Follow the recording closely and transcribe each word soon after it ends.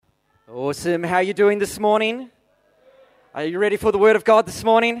Awesome. How are you doing this morning? Are you ready for the Word of God this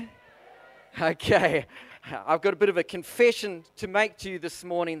morning? Okay. I've got a bit of a confession to make to you this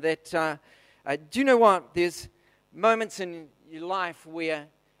morning that, do you know what? There's moments in your life where,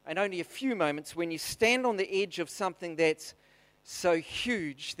 and only a few moments, when you stand on the edge of something that's so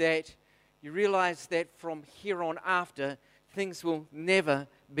huge that you realize that from here on after, things will never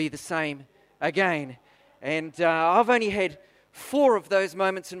be the same again. And I've only had 4 of those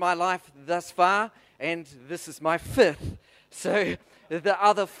moments in my life thus far, and this is my 5th. So the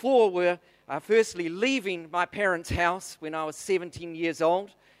other 4 were firstly leaving my parents' house when I was 17 years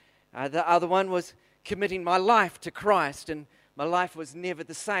old. The other one was committing my life to Christ, and my life was never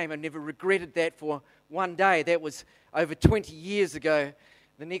the same. I never regretted that for one day. That was over 20 years ago.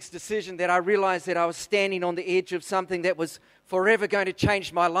 The next decision that I realized that I was standing on the edge of something that was forever going to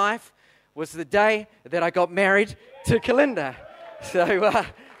change my life was the day that I got married to Kalinda. So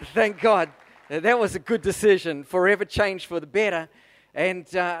thank God. That was a good decision, forever changed for the better. And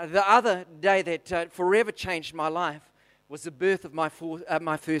the other day that forever changed my life was the birth of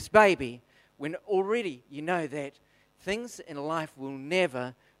my first baby, when already you know that things in life will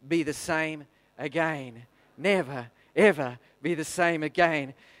never be the same again. Never, ever be the same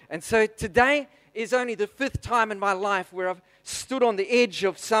again. And so today is only the 5th time in my life where I've stood on the edge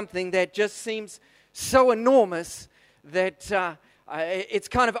of something that just seems so enormous that it's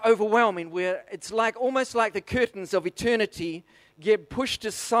kind of overwhelming, where it's like almost like the curtains of eternity get pushed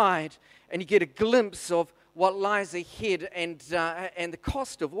aside and you get a glimpse of what lies ahead and the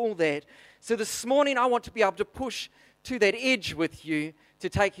cost of all that. So this morning I want to be able to push to that edge with you, to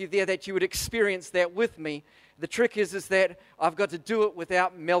take you there, that you would experience that with me. The trick is that I've got to do it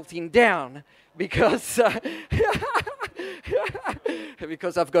without melting down, because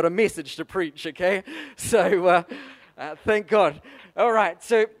because I've got a message to preach, okay? So thank God. All right,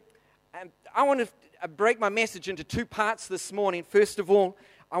 so I want to break my message into 2 parts this morning. First of all,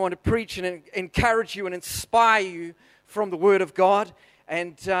 I want to preach and encourage you and inspire you from the Word of God.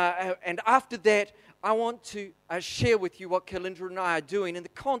 And after that, I want to share with you what Kalinda and I are doing in the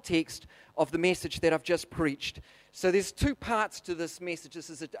context of the message that I've just preached. So there's 2 parts to this message. This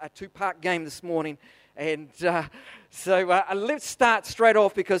is a 2-part game this morning. And so let's start straight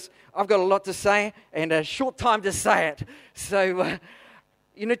off, because I've got a lot to say and a short time to say it. So,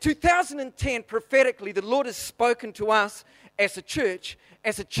 2010, prophetically, the Lord has spoken to us as a church.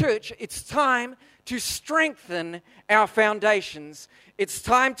 As a church, it's time to strengthen our foundations. It's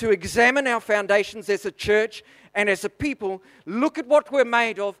time to examine our foundations as a church and as a people. Look at what we're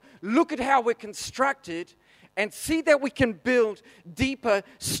made of. Look at how we're constructed, and see that we can build deeper,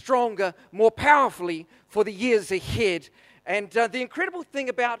 stronger, more powerfully for the years ahead. And the incredible thing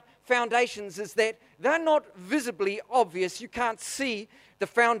about foundations is that they're not visibly obvious. You can't see the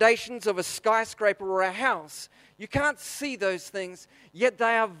foundations of a skyscraper or a house. You can't see those things, yet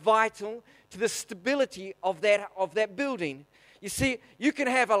they are vital to the stability of that building. You see, you can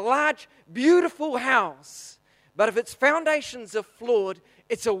have a large, beautiful house, but if its foundations are flawed,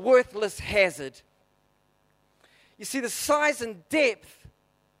 it's a worthless hazard. You see, the size and depth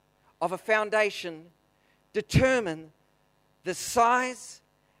of a foundation determine the size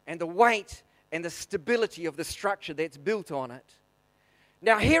and the weight and the stability of the structure that's built on it.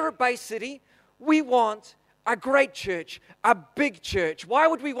 Now, here at Bay City, we want a great church, a big church. Why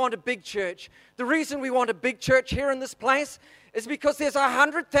would we want a big church? The reason we want a big church here in this place is because there's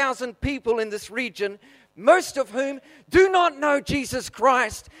 100,000 people in this region, most of whom do not know Jesus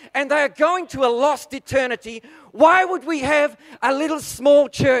Christ, and they are going to a lost eternity. Why would we have a little small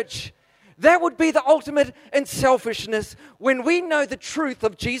church? That would be the ultimate in selfishness. When we know the truth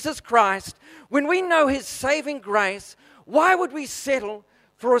of Jesus Christ, when we know His saving grace, why would we settle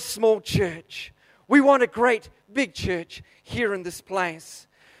for a small church? We want a great big church here in this place.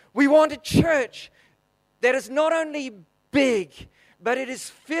 We want a church that is not only big, but it is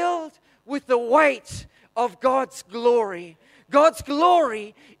filled with the weight of God's glory. God's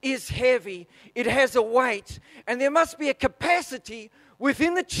glory is heavy. It has a weight. And there must be a capacity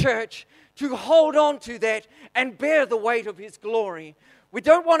within the church to hold on to that and bear the weight of His glory. We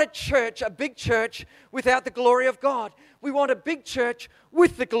don't want a church, a big church, without the glory of God. We want a big church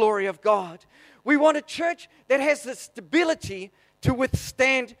with the glory of God. We want a church that has the stability to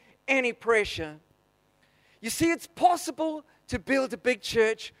withstand any pressure. You see, it's possible to build a big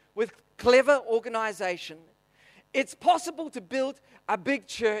church with clever organization. It's possible to build a big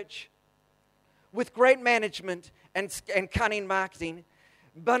church with great management and cunning marketing.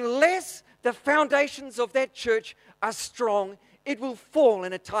 But unless the foundations of that church are strong, it will fall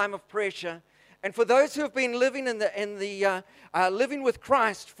in a time of pressure. And for those who have been living living with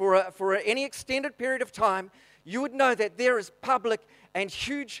Christ for any extended period of time, you would know that there is public and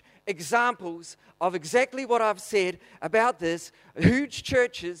huge examples of exactly what I've said about this. Huge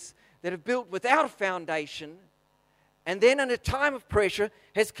churches that have built without a foundation, and then in a time of pressure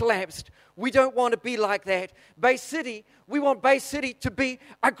has collapsed. We don't want to be like that. Bay City, we want Bay City to be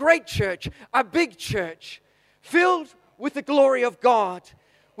a great church, a big church, filled with the glory of God.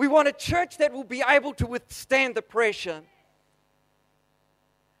 We want a church that will be able to withstand the pressure.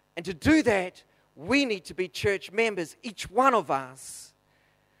 And to do that, we need to be church members, each one of us,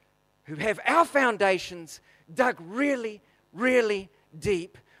 who have our foundations dug really, really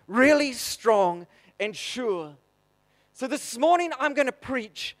deep, really strong and sure. So this morning I'm going to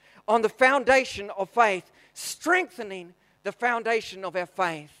preach on the foundation of faith, strengthening the foundation of our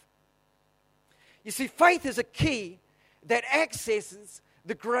faith. You see, faith is a key that accesses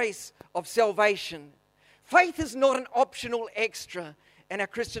the grace of salvation. Faith is not an optional extra in our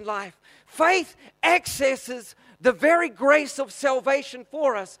Christian life. Faith accesses the very grace of salvation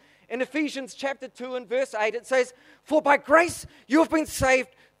for us. In Ephesians chapter 2 and verse 8, it says, "For by grace you have been saved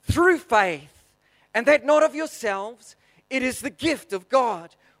through faith, and that not of yourselves, it is the gift of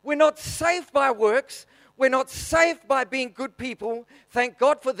God." We're not saved by works. We're not saved by being good people. Thank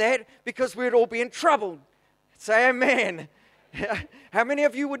God for that, because we'd all be in trouble. Say amen. How many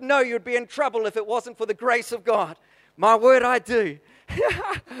of you would know you'd be in trouble if it wasn't for the grace of God? My word, I do.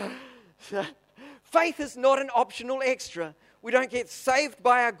 Faith is not an optional extra. We don't get saved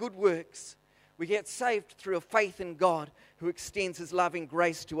by our good works. We get saved through a faith in God who extends His loving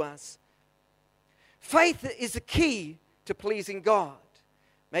grace to us. Faith is the key to pleasing God.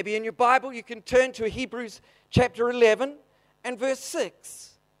 Maybe in your Bible you can turn to Hebrews chapter 11 and verse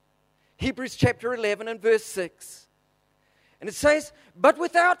 6. Hebrews chapter 11 and verse 6. And it says, "But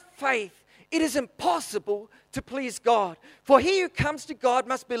without faith it is impossible to please God. For he who comes to God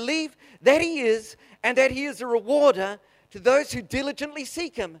must believe that He is, and that He is a rewarder to those who diligently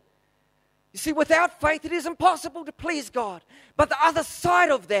seek Him." You see, without faith it is impossible to please God. But the other side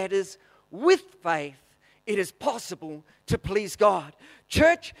of that is, with faith it is possible to please God.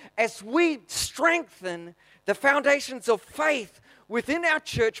 Church, as we strengthen the foundations of faith within our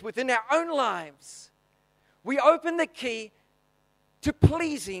church, within our own lives, we open the key to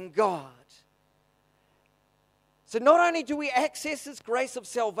pleasing God. So not only do we access His grace of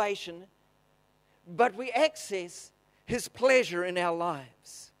salvation, but we access His pleasure in our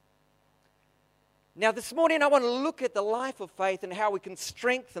lives. Now this morning I want to look at the life of faith and how we can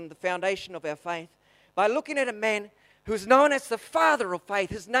strengthen the foundation of our faith by looking at a man who's known as the father of faith.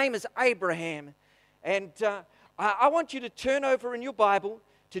 His name is Abraham. And I want you to turn over in your Bible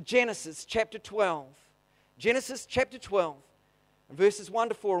to Genesis chapter 12. Genesis chapter 12, verses 1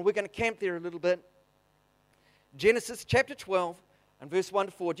 to 4. And we're going to camp there a little bit. Genesis chapter 12 and verse 1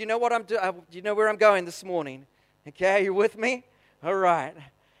 to 4. Do you know what I'm doing? Do you know where I'm going this morning? Okay, are you with me? All right.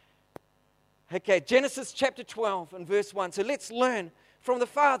 Okay, Genesis chapter 12 and verse 1. So let's learn from the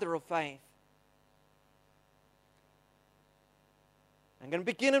father of faith. I'm going to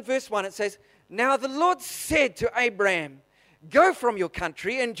begin in verse 1. It says, "Now the Lord said to Abraham, go from your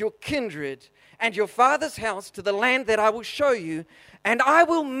country and your kindred and your father's house to the land that I will show you, and I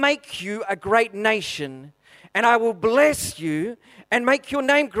will make you a great nation, and I will bless you and make your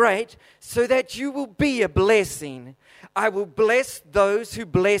name great so that you will be a blessing. I will bless those who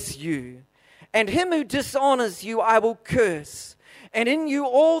bless you, and him who dishonors you I will curse, and in you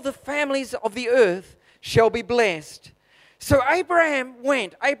all the families of the earth shall be blessed." So Abraham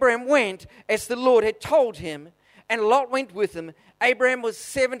went as the Lord had told him, and Lot went with him. Abraham was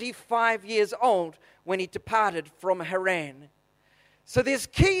 75 years old when he departed from Haran. So there's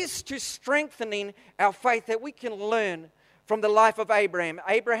keys to strengthening our faith that we can learn from the life of Abraham.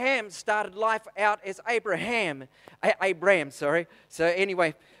 Abraham started life out as Abram. So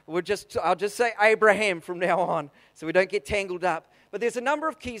anyway, I'll just say Abraham from now on so we don't get tangled up. But there's a number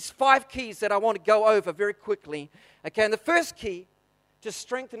of keys, 5 keys that I want to go over very quickly. Okay, and the first key to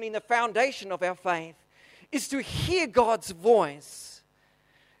strengthening the foundation of our faith is to hear God's voice.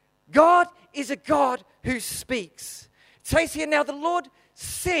 God is a God who speaks. It says here, now the Lord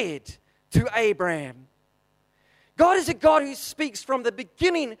said to Abraham. God is a God who speaks from the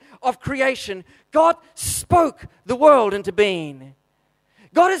beginning of creation. God spoke the world into being.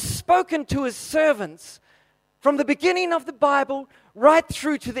 God has spoken to His servants from the beginning of the Bible right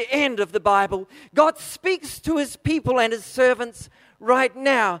through to the end of the Bible. God speaks to His people and His servants right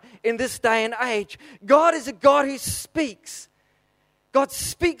now in this day and age. God is a God who speaks. God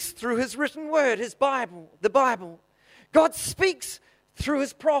speaks through His written word, His Bible, the Bible. God speaks through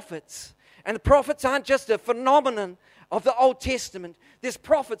His prophets. And the prophets aren't just a phenomenon of the Old Testament. There's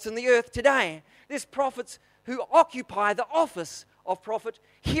prophets in the earth today. There's prophets who occupy the office of prophet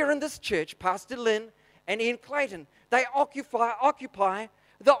here in this church, Pastor Lynn and Ian Clayton. They occupy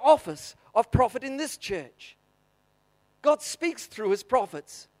the office of prophet in this church. God speaks through his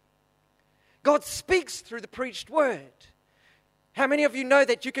prophets. God speaks through the preached word. How many of you know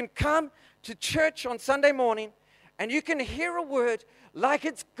that you can come to church on Sunday morning and you can hear a word like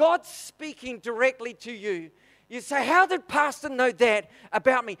it's God speaking directly to you? You say, how did Pastor know that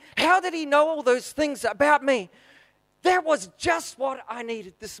about me? How did he know all those things about me? That was just what I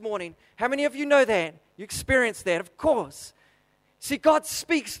needed this morning. How many of you know that? You experienced that, of course. See, God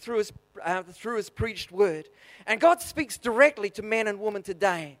speaks through his preached word. And God speaks directly to men and women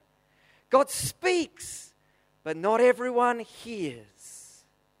today. God speaks, but not everyone hears.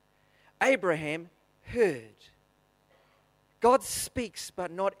 Abraham heard. God speaks,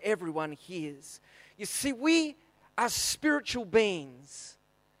 but not everyone hears. You see, we are spiritual beings.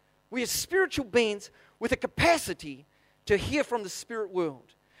 We are spiritual beings with a capacity to hear from the spirit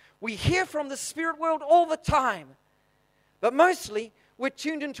world. We hear from the spirit world all the time. But mostly, we're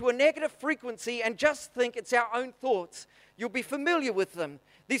tuned into a negative frequency and just think it's our own thoughts. You'll be familiar with them.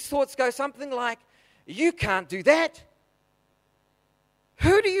 These thoughts go something like, you can't do that.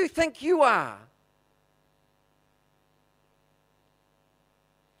 Who do you think you are?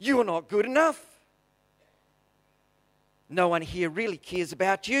 You're not good enough. No one here really cares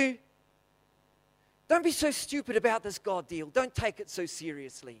about you. Don't be so stupid about this God deal. Don't take it so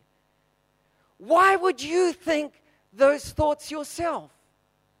seriously. Why would you think those thoughts yourself?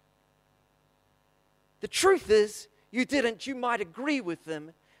 The truth is, you didn't. You might agree with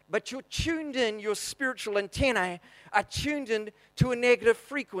them, but you're tuned in, your spiritual antennae are tuned in to a negative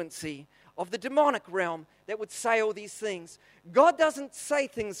frequency of the demonic realm that would say all these things. God doesn't say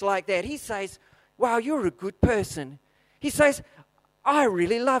things like that. He says, wow, you're a good person. He says, I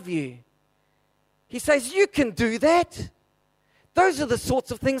really love you. He says, you can do that. Those are the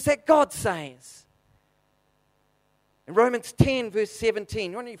sorts of things that God says. In Romans 10, verse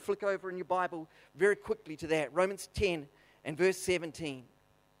 17, why don't you flick over in your Bible very quickly to that. Romans 10 and verse 17.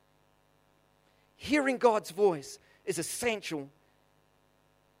 Hearing God's voice is essential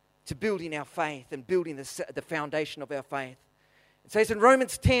to building our faith and building the foundation of our faith. It says in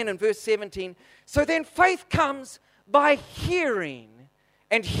Romans 10 and verse 17, so then faith comes by hearing,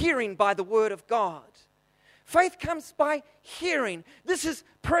 and hearing by the word of God. Faith comes by hearing. This is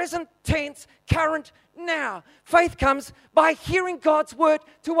present tense, current, now. Faith comes by hearing God's word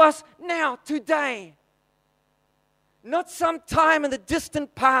to us now, today. Not some time in the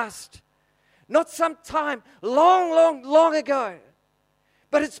distant past. Not some time long, long, long ago.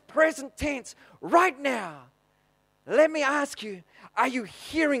 But it's present tense, right now. Let me ask you, are you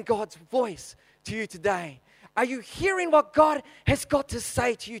hearing God's voice to you today? Are you hearing what God has got to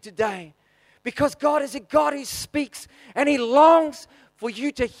say to you today? Because God is a God who speaks, and He longs for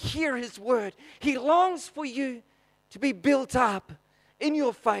you to hear His word. He longs for you to be built up in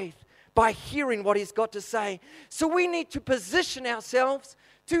your faith by hearing what He's got to say. So we need to position ourselves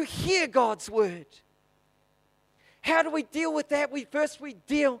to hear God's word. How do we deal with that? First we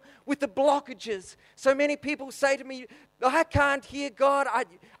deal with the blockages. So many people say to me, I can't hear God.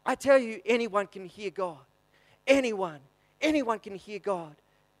 I tell you, anyone can hear God. Anyone can hear God.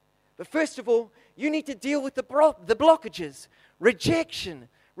 But first of all, you need to deal with the blockages. Rejection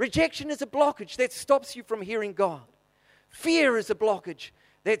is a blockage that stops you from hearing God. Fear is a blockage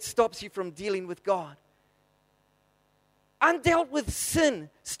that stops you from dealing with God. Undealt with sin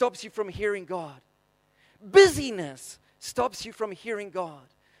stops you from hearing God. Busyness stops you from hearing God.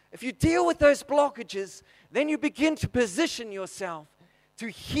 If you deal with those blockages, then you begin to position yourself to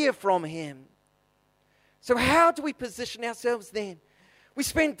hear from Him. So how do we position ourselves then? We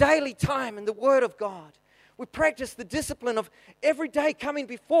spend daily time in the Word of God. We practice the discipline of every day coming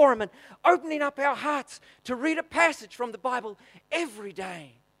before Him and opening up our hearts to read a passage from the Bible every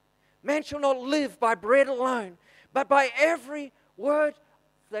day. Man shall not live by bread alone, but by every word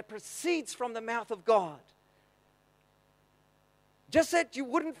that proceeds from the mouth of God. Just that you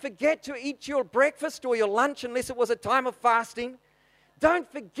wouldn't forget to eat your breakfast or your lunch unless it was a time of fasting.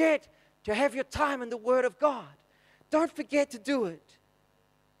 Don't forget to have your time in the Word of God. Don't forget to do it.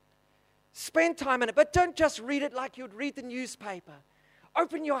 Spend time in it, but don't just read it like you'd read the newspaper.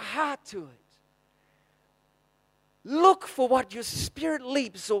 Open your heart to it. Look for what your spirit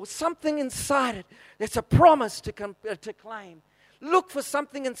leaps or something inside it that's a promise to claim. Look for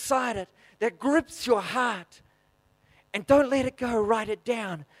something inside it that grips your heart. And don't let it go. Write it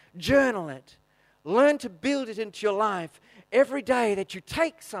down. Journal it. Learn to build it into your life every day that you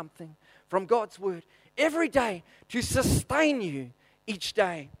take something from God's word every day to sustain you each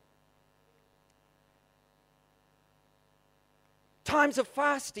day. Times of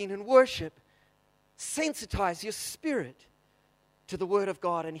fasting and worship sensitize your spirit to the word of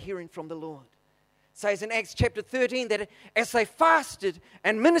God and hearing from the Lord. It says in Acts chapter 13 that as they fasted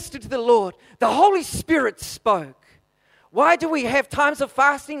and ministered to the Lord, the Holy Spirit spoke. Why do we have times of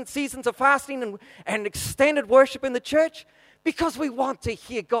fasting, seasons of fasting, and extended worship in the church? Because we want to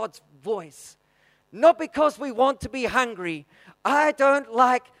hear God's voice. Not because we want to be hungry. I don't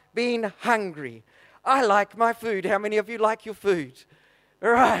like being hungry. I like my food. How many of you like your food?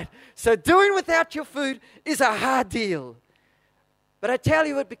 All right. So doing without your food is a hard deal. But I tell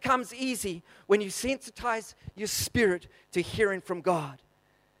you, it becomes easy when you sensitize your spirit to hearing from God.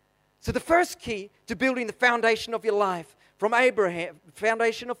 So the first key to building the foundation of your life from Abraham,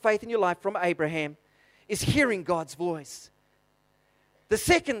 foundation of faith in your life from Abraham, is hearing God's voice. The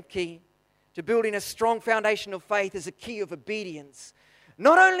second key to building a strong foundation of faith is a key of obedience.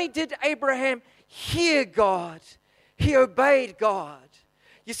 Not only did Abraham hear God, he obeyed God.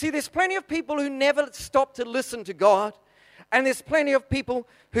 You see, there's plenty of people who never stop to listen to God, and there's plenty of people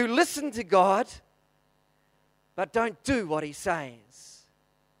who listen to God but don't do what he says.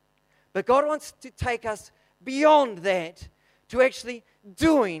 But God wants to take us beyond that to actually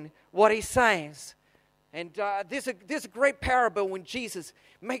doing what he says. And there's a great parable when Jesus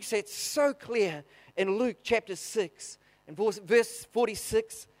makes that so clear in Luke chapter 6 and verse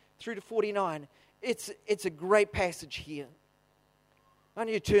 46 through to 49. It's a great passage here. Why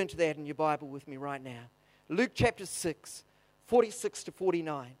don't you turn to that in your Bible with me right now? Luke chapter 6, 46 to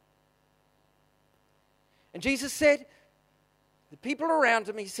 49. And Jesus said, the people around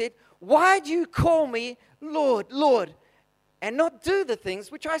him, he said, "Why do you call me Lord, Lord, and not do the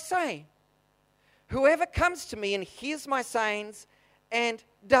things which I say? Whoever comes to me and hears my sayings and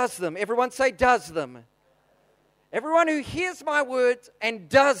does them." Everyone say, does them. Everyone who hears my words and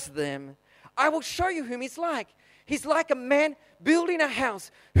does them, I will show you whom he's like. He's like a man building a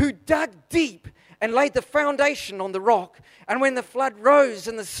house who dug deep and laid the foundation on the rock. And when the flood rose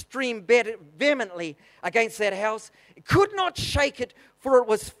and the stream beat vehemently against that house, it could not shake it, for it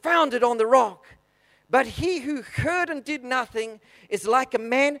was founded on the rock. But he who heard and did nothing is like a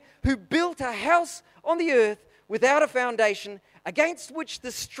man who built a house on the earth without a foundation, against which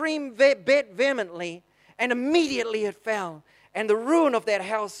the stream beat vehemently, and immediately it fell, and the ruin of that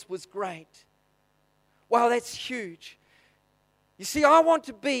house was great. Wow, that's huge. You see, I want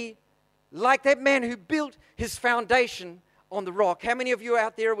to be like that man who built his foundation on the rock. How many of you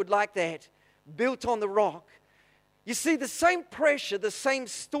out there would like that? Built on the rock. You see, the same pressure, the same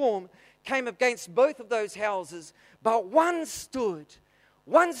storm came against both of those houses, but one stood.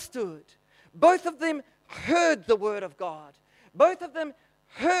 One stood. Both of them heard the word of God. Both of them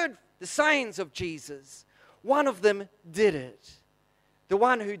heard the sayings of Jesus. One of them did it. The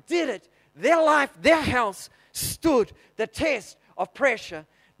one who did it, their life, their house stood the test of pressure.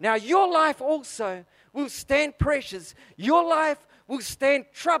 Now your life also will stand pressures. Your life will stand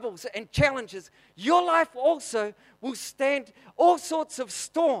troubles and challenges. Your life also will stand all sorts of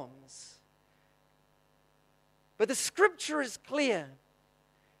storms. But the scripture is clear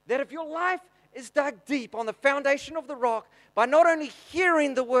that if your life is dug deep on the foundation of the rock by not only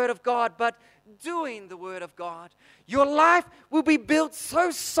hearing the word of God but doing the word of God, your life will be built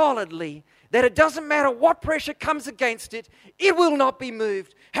so solidly that it doesn't matter what pressure comes against it, it will not be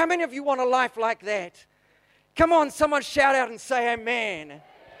moved. How many of you want a life like that? Come on, someone shout out and say amen.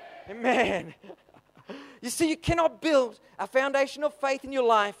 Amen. You see, you cannot build a foundation of faith in your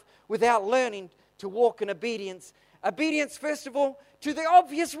life without learning to walk in obedience. Obedience, first of all, to the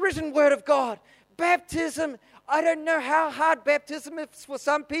obvious written word of God. Baptism, I don't know how hard baptism is for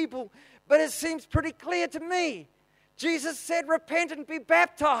some people, but it seems pretty clear to me. Jesus said, repent and be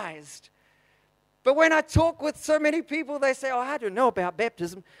baptized. But when I talk with so many people, they say, oh, I don't know about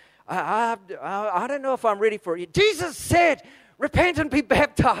baptism. I don't know if I'm ready for it. Jesus said, repent and be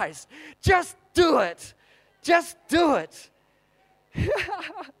baptized. Just do it. Just do it.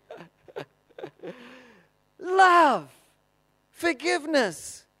 Love,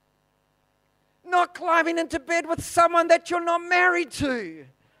 forgiveness, not climbing into bed with someone that you're not married to.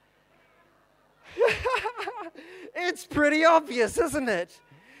 It's pretty obvious, isn't it?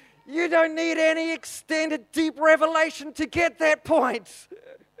 You don't need any extended deep revelation to get that point.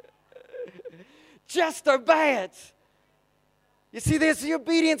 Just obey it. You see, there's the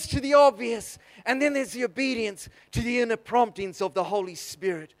obedience to the obvious, and then there's the obedience to the inner promptings of the Holy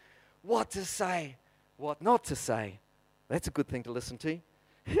Spirit. What to say, what not to say. That's a good thing to listen to.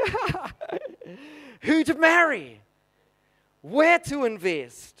 Who to marry, where to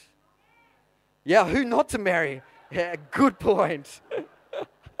invest, Yeah, who not to marry? Yeah, good point.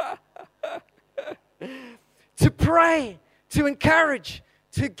 To pray, to encourage,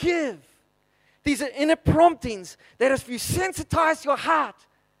 to give. These are inner promptings that if you sensitize your heart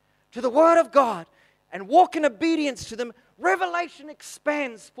to the Word of God and walk in obedience to them, revelation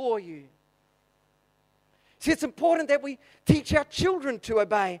expands for you. See, it's important that we teach our children to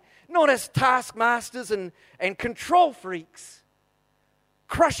obey, not as taskmasters and control freaks,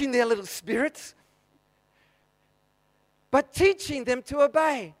 crushing their little spirits, but teaching them to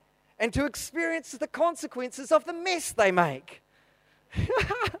obey and to experience the consequences of the mess they make.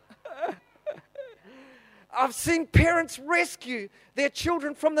 I've seen parents rescue their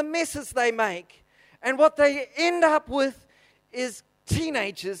children from the messes they make. And what they end up with is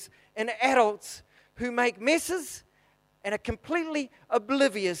teenagers and adults who make messes and are completely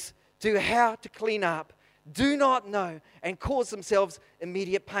oblivious to how to clean up, do not know, and cause themselves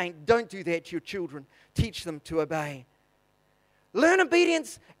immediate pain. Don't do that to your children. Teach them to obey. Learn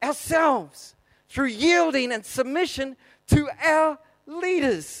obedience ourselves through yielding and submission to our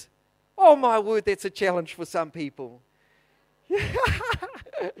leaders. Oh my word, that's a challenge for some people.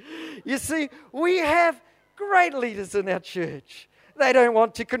 You see, we have great leaders in our church. They don't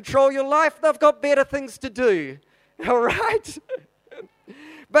want to control your life. They've got better things to do. All right?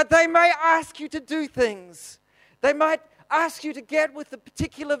 But they may ask you to do things. They might ask you to get with a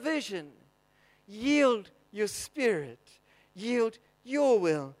particular vision. Yield your spirit. Yield your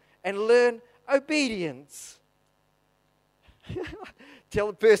will. And learn obedience. Tell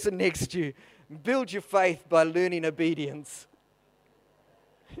the person next to you, build your faith by learning obedience.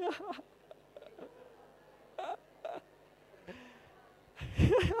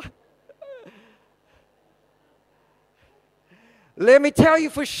 Let me tell you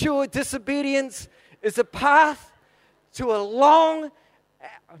for sure, disobedience is a path to a long,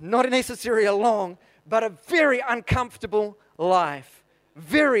 not necessarily a long, but a very uncomfortable life.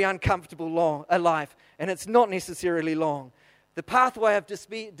 Very uncomfortable life, and it's not necessarily long. The pathway of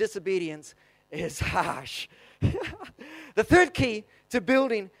disobedience is harsh. The third key to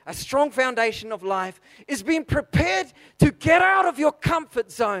building a strong foundation of life is being prepared to get out of your comfort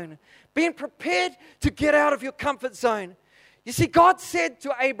zone. Being prepared to get out of your comfort zone. You see, God said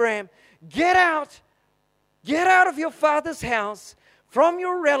to Abraham, get out of your father's house, from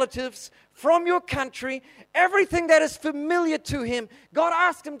your relatives, from your country, everything that is familiar to him. God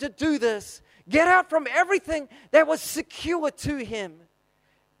asked him to do this. Get out from everything that was secure to him.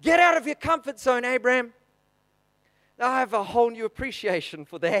 Get out of your comfort zone, Abraham. I have a whole new appreciation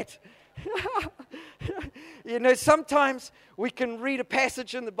for that. You know, sometimes we can read a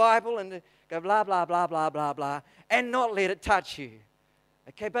passage in the Bible and go blah, blah, blah, blah, blah, blah, and not let it touch you.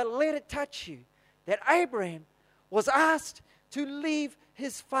 Okay, but let it touch you. That Abraham was asked to leave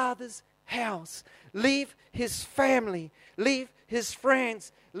his father's house, leave his family, leave his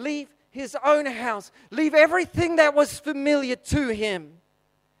friends, leave his own house, leave everything that was familiar to him.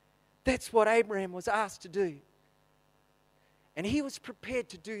 That's what Abraham was asked to do. And he was prepared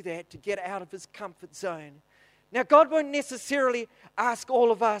to do that, to get out of his comfort zone. Now, God won't necessarily ask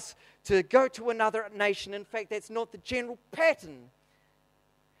all of us to go to another nation. In fact, that's not the general pattern.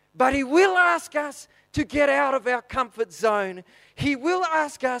 But He will ask us to get out of our comfort zone. He will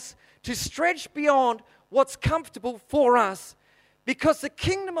ask us to stretch beyond what's comfortable for us, because the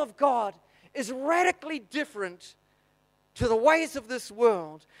kingdom of God is radically different to the ways of this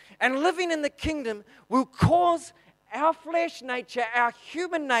world. And living in the kingdom will cause our flesh nature, our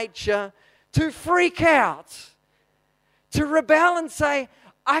human nature, to freak out, to rebel and say,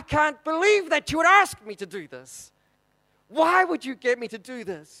 I can't believe that you would ask me to do this. Why would you get me to do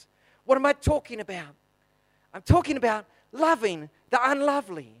this? What am I talking about? I'm talking about loving the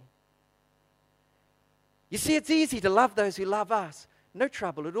unlovely. You see, it's easy to love those who love us. No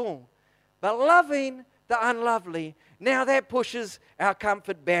trouble at all. But loving the unlovely, now that pushes our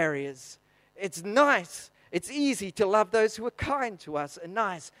comfort barriers. It's nice. It's easy to love those who are kind to us and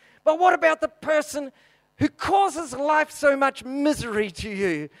nice. But what about the person who causes life so much misery to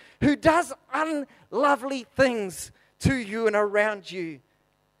you, who does unlovely things to you and around you?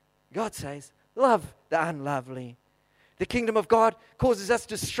 God says, love the unlovely. The kingdom of God causes us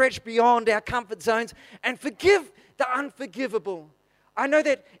to stretch beyond our comfort zones and forgive the unforgivable. I know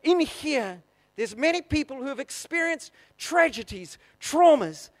that in here, there's many people who have experienced tragedies,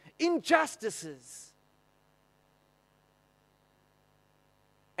 traumas, injustices.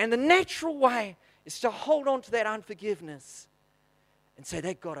 And the natural way is to hold on to that unforgiveness and say,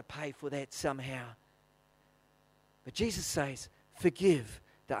 they've got to pay for that somehow. But Jesus says, forgive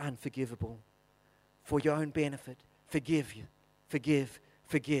the unforgivable for your own benefit. Forgive you. Forgive.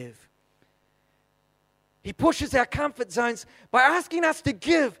 He pushes our comfort zones by asking us to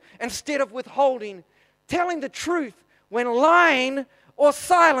give instead of withholding, telling the truth when lying or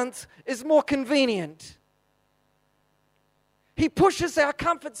silence is more convenient. He pushes our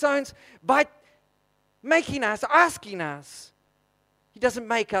comfort zones by asking us. He doesn't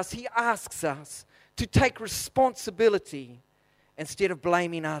make us, He asks us to take responsibility instead of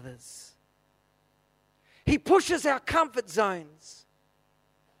blaming others. He pushes our comfort zones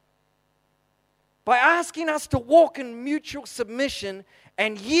by asking us to walk in mutual submission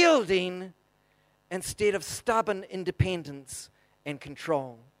and yielding instead of stubborn independence and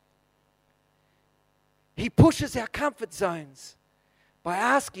control. He pushes our comfort zones by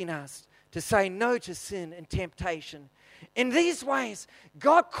asking us to say no to sin and temptation. In these ways,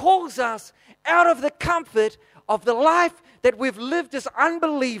 God calls us out of the comfort of the life that we've lived as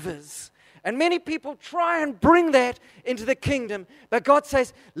unbelievers. And many people try and bring that into the kingdom, but God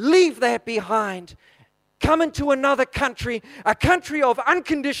says, leave that behind. Come into another country, a country of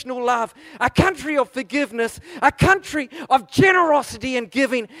unconditional love, a country of forgiveness, a country of generosity and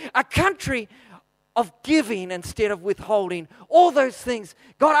giving, a country of giving instead of withholding. All those things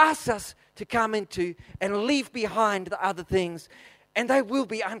God asks us to come into and leave behind the other things, and they will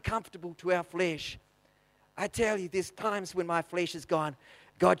be uncomfortable to our flesh. I tell you, there's times when my flesh is gone,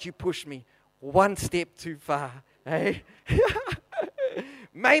 God, you push me one step too far. Eh?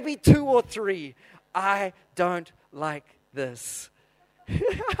 Maybe 2 or 3. I don't like this.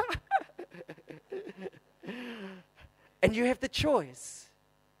 And you have the choice.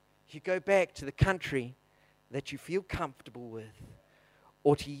 You go back to the country that you feel comfortable with,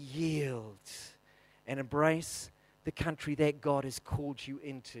 or to yield and embrace the country that God has called you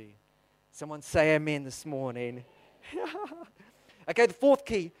into. Someone say amen this morning. Okay, the fourth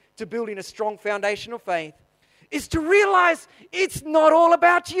key to building a strong foundation of faith is to realize it's not all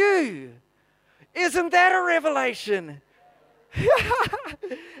about you. Isn't that a revelation?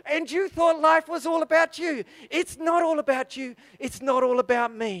 And you thought life was all about you. It's not all about you. It's not all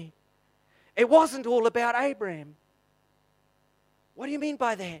about me. It wasn't all about Abraham. What do you mean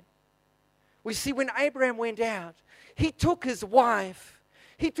by that? We see when Abraham went out, he took his wife,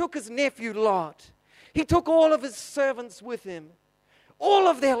 he took his nephew Lot, he took all of his servants with him. All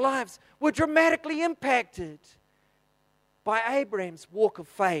of their lives were dramatically impacted by Abraham's walk of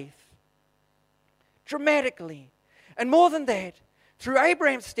faith. Dramatically. And more than that, through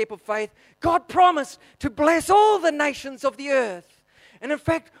Abraham's step of faith, God promised to bless all the nations of the earth. And in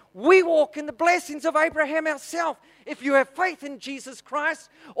fact, we walk in the blessings of Abraham ourselves. If you have faith in Jesus Christ,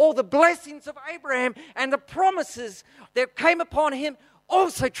 all the blessings of Abraham and the promises that came upon him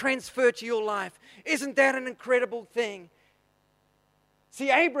also transfer to your life. Isn't that an incredible thing? See,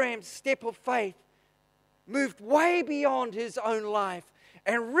 Abraham's step of faith moved way beyond his own life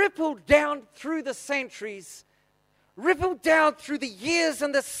and rippled down through the centuries, rippled down through the years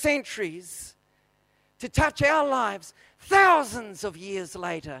and the centuries to touch our lives thousands of years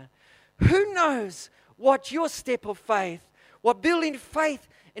later. Who knows what your step of faith, what building faith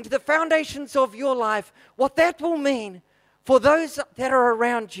into the foundations of your life, what that will mean for those that are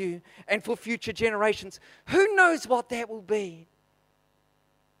around you and for future generations. Who knows what that will be?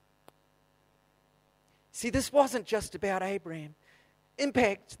 See, this wasn't just about Abraham.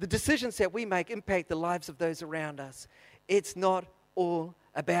 The decisions that we make impact the lives of those around us. It's not all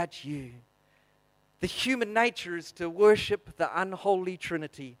about you. The human nature is to worship the unholy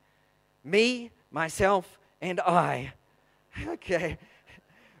Trinity. Me, myself, and I. Okay.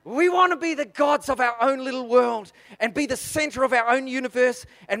 We want to be the gods of our own little world and be the center of our own universe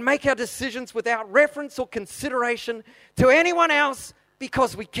and make our decisions without reference or consideration to anyone else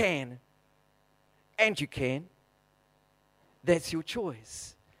because we can. And you can. That's your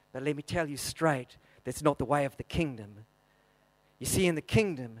choice. But let me tell you straight, that's not the way of the kingdom. You see, in the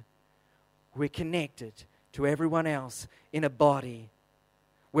kingdom, we're connected to everyone else in a body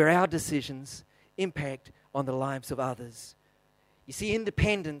where our decisions impact on the lives of others. You see,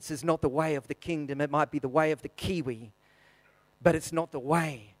 independence is not the way of the kingdom. It might be the way of the Kiwi, but it's not the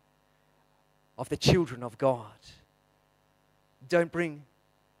way of the children of God. Don't bring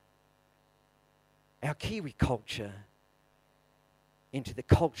our Kiwi culture into the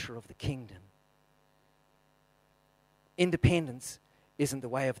culture of the kingdom. Independence isn't the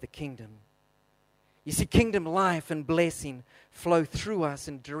way of the kingdom. You see, kingdom life and blessing flow through us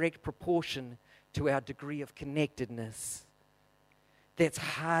in direct proportion to our degree of connectedness. That's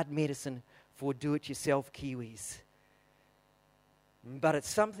hard medicine for do-it-yourself Kiwis. But it's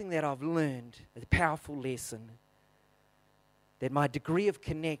something that I've learned, a powerful lesson, that my degree of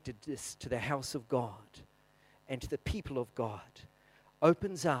connectedness to the house of God and to the people of God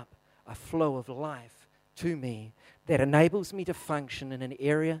opens up a flow of life to me that enables me to function in an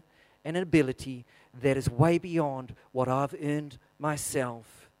area and an ability that is way beyond what I've earned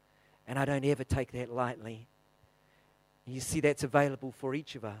myself. And I don't ever take that lightly. You see, that's available for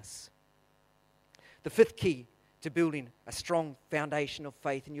each of us. The fifth key to building a strong foundation of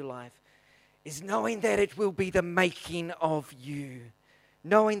faith in your life is knowing that it will be the making of you.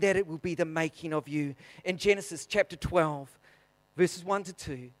 Knowing that it will be the making of you. In Genesis chapter 12, verses 1 to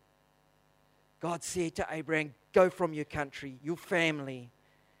 2, God said to Abraham, go from your country, your family.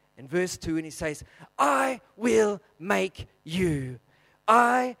 In verse 2, and he says, I will make you.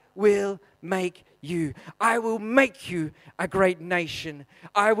 I will make you. I will make you a great nation.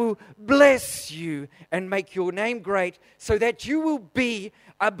 I will bless you and make your name great so that you will be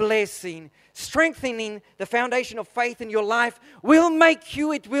a blessing. Strengthening the foundation of faith in your life will make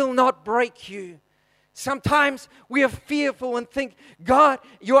you, it will not break you. Sometimes we are fearful and think, God,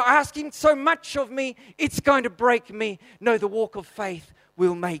 you're asking so much of me, it's going to break me. No, the walk of faith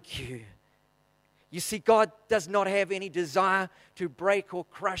will make you. You see, God does not have any desire to break or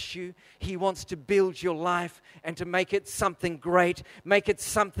crush you. He wants to build your life and to make it something great, make it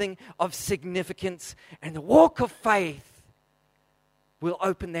something of significance. And the walk of faith will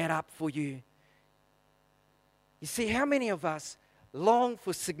open that up for you. You see, how many of us long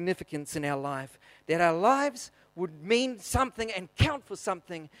for significance in our life, that our lives would mean something and count for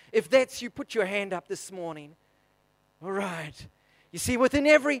something? If that's you, put your hand up this morning. All right. You see, within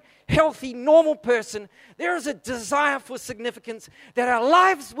every healthy, normal person, there is a desire for significance, that our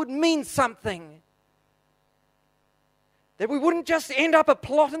lives would mean something. That we wouldn't just end up a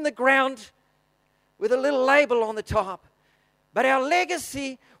plot in the ground with a little label on the top, but our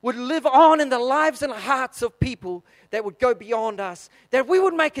legacy would live on in the lives and hearts of people that would go beyond us, that we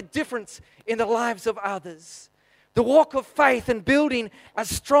would make a difference in the lives of others. The walk of faith and building a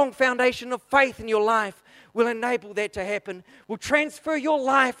strong foundation of faith in your life will enable that to happen, will transfer your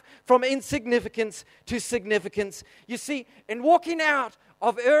life from insignificance to significance. You see, in walking out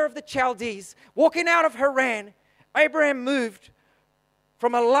of Ur of the Chaldees, walking out of Haran, Abraham moved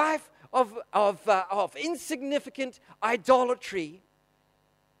from a life of insignificant idolatry,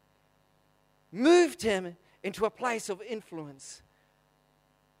 moved him into a place of influence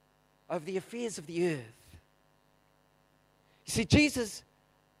over the affairs of the earth. You see, Jesus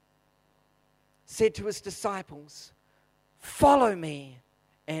said to his disciples, follow me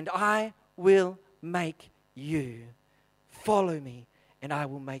and I will make you. Follow me and I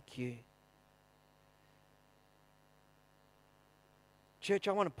will make you. Church,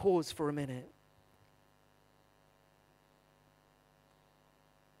 I want to pause for a minute.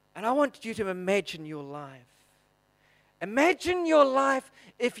 And I want you to imagine your life. Imagine your life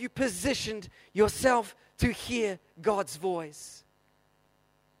if you positioned yourself to hear God's voice.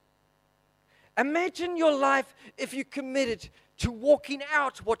 Imagine your life if you committed to walking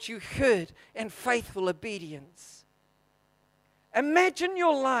out what you heard in faithful obedience. Imagine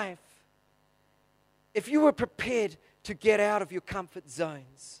your life if you were prepared to get out of your comfort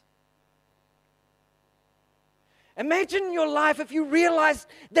zones. Imagine your life if you realized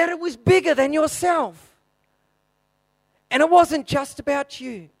that it was bigger than yourself. And it wasn't just about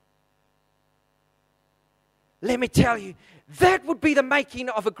you. Let me tell you, that would be the making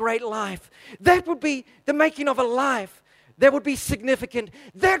of a great life. That would be the making of a life that would be significant.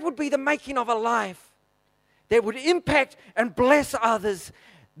 That would be the making of a life that would impact and bless others,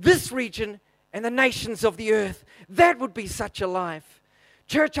 this region and the nations of the earth. That would be such a life.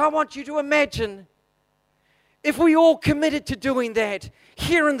 Church, I want you to imagine if we all committed to doing that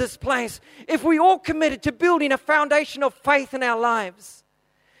here in this place, if we all committed to building a foundation of faith in our lives,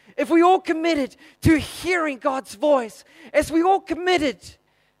 if we all committed to hearing God's voice, as we all committed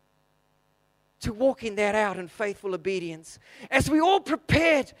to walking that out in faithful obedience, as we all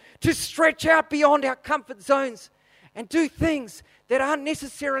prepared to stretch out beyond our comfort zones and do things that aren't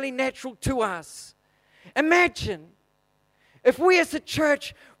necessarily natural to us. Imagine if we as a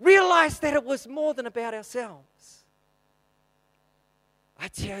church realized that it was more than about ourselves. I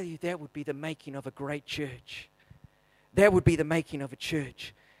tell you, that would be the making of a great church. That would be the making of a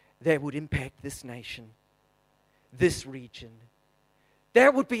church that would impact this nation, this region.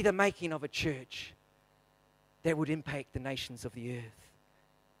 That would be the making of a church that would impact the nations of the earth.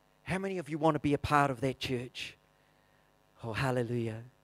 How many of you want to be a part of that church? Oh, hallelujah.